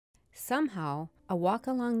Somehow, a walk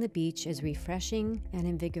along the beach is refreshing and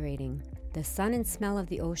invigorating. The sun and smell of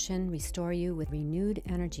the ocean restore you with renewed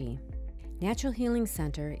energy. Natural Healing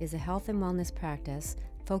Center is a health and wellness practice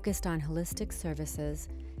focused on holistic services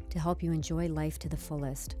to help you enjoy life to the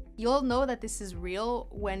fullest. You'll know that this is real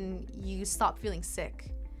when you stop feeling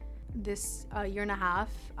sick. This year and a half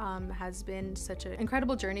has been such an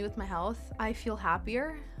incredible journey with my health. I feel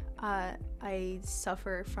happier. I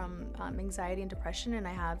suffer from anxiety and depression, and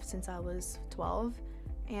I have since I was 12.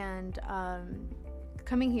 And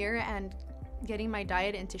coming here and getting my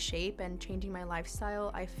diet into shape and changing my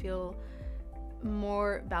lifestyle, I feel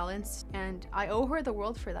more balanced, and I owe her the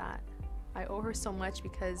world for that. I owe her so much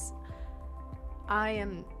because I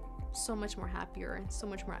am so much more happier and so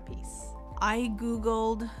much more at peace. I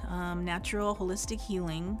Googled natural holistic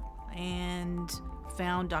healing and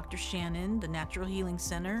found Dr. Shannon, the Natural Healing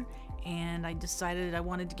Center, and I decided I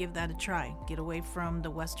wanted to give that a try, get away from the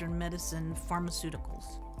Western medicine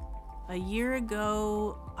pharmaceuticals. A year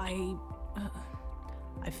ago, I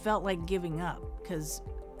felt like giving up because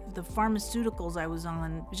the pharmaceuticals I was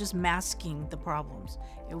on was just masking the problems.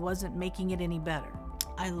 It wasn't making it any better.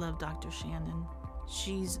 I love Dr. Shannon.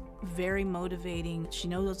 She's very motivating. She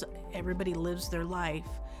knows everybody lives their life.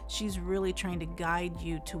 She's really trying to guide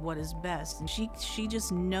you to what is best. And she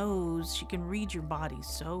just knows, she can read your body.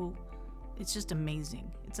 So it's just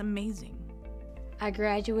amazing. It's amazing. I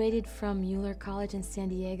graduated from Mueller College in San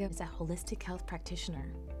Diego as a holistic health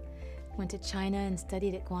practitioner. Went to China and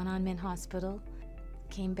studied at Guananmen Hospital.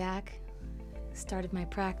 Came back, started my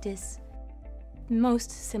practice.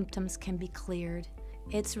 Most symptoms can be cleared.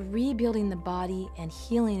 It's rebuilding the body and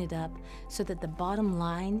healing it up so that the bottom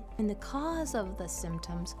line and the cause of the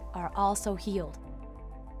symptoms are also healed.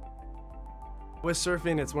 With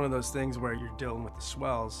surfing, it's one of those things where you're dealing with the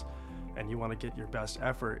swells and you want to get your best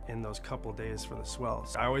effort in those couple days for the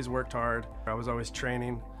swells. I always worked hard, I was always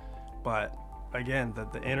training, but again,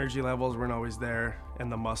 the energy levels weren't always there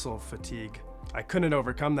and the muscle fatigue. I couldn't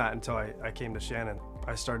overcome that until I came to Shannon.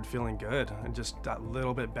 I started feeling good and just got a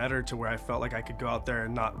little bit better to where I felt like I could go out there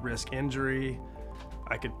and not risk injury.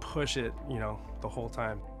 I could push it, the whole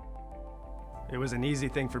time. It was an easy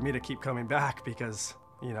thing for me to keep coming back because,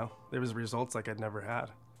 there was results like I'd never had.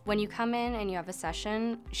 When you come in and you have a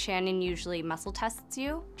session, Shannon usually muscle tests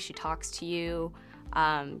you. She talks to you.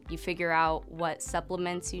 You figure out what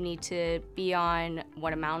supplements you need to be on,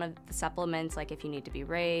 what amount of the supplements, like if you need to be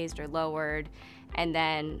raised or lowered, and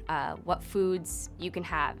then what foods you can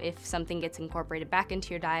have if something gets incorporated back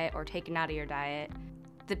into your diet or taken out of your diet.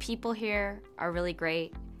 The people here are really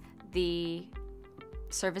great. The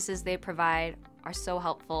services they provide are so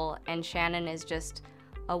helpful, and Shannon is just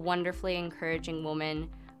a wonderfully encouraging woman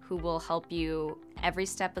who will help you every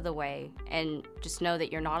step of the way, and just know that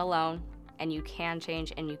you're not alone and you can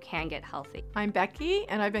change and you can get healthy. I'm Becky,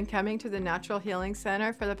 and I've been coming to the Natural Healing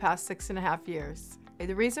Center for the past 6.5 years.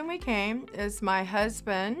 The reason we came is my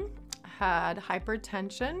husband had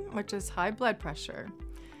hypertension, which is high blood pressure.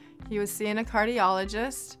 He was seeing a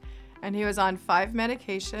cardiologist, and he was on 5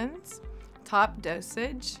 medications, top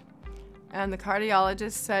dosage, and the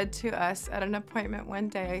cardiologist said to us at an appointment one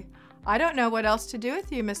day, "I don't know what else to do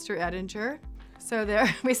with you, Mr. Ettinger." So there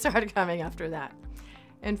we started coming after that.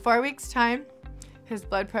 In 4 weeks' time, his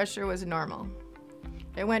blood pressure was normal.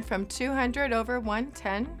 It went from 200 over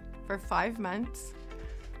 110 for 5 months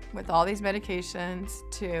with all these medications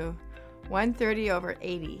to 130 over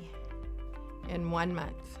 80 in 1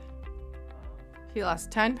 month. He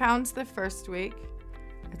lost 10 pounds the first week.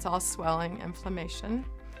 It's all swelling, inflammation.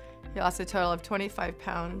 He lost a total of 25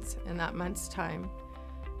 pounds in that month's time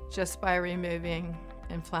just by removing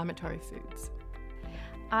inflammatory foods.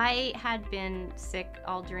 I had been sick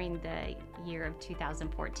all during the year of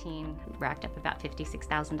 2014, racked up about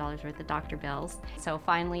 $56,000 worth of doctor bills. So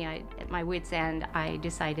finally, at my wit's end, I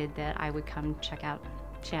decided that I would come check out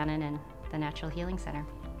Shannon and the Natural Healing Center.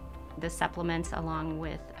 The supplements, along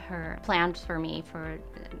with her plans for me for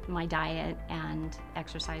my diet and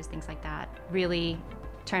exercise, things like that, really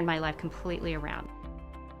turned my life completely around.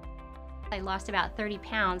 I lost about 30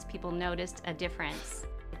 pounds. People noticed a difference.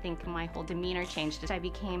 I think my whole demeanor changed. I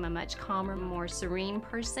became a much calmer, more serene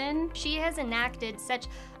person. She has enacted such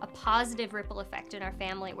a positive ripple effect in our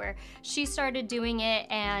family where she started doing it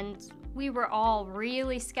and we were all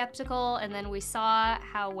really skeptical, and then we saw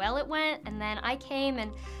how well it went, and then I came,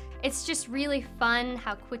 and it's just really fun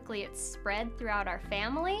how quickly it's spread throughout our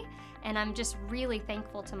family, and I'm just really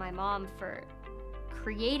thankful to my mom for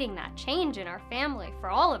creating that change in our family for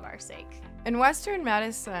all of our sake. In Western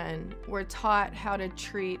medicine, we're taught how to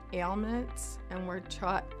treat ailments, and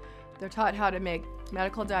they're taught how to make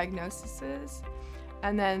medical diagnoses.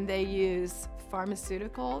 and then they use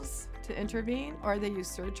pharmaceuticals to intervene, or they use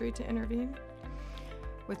surgery to intervene.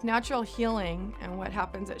 With natural healing, and what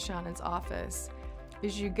happens at Shannon's office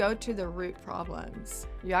is you go to the root problems.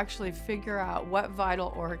 You actually figure out what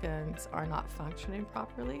vital organs are not functioning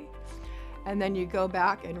properly, and then you go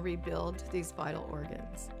back and rebuild these vital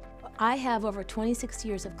organs. I have over 26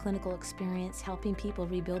 years of clinical experience helping people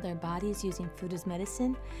rebuild their bodies using food as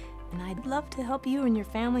medicine, and I'd love to help you and your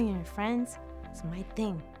family and your friends. It's my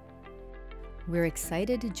thing. We're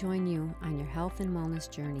excited to join you on your health and wellness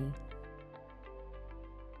journey.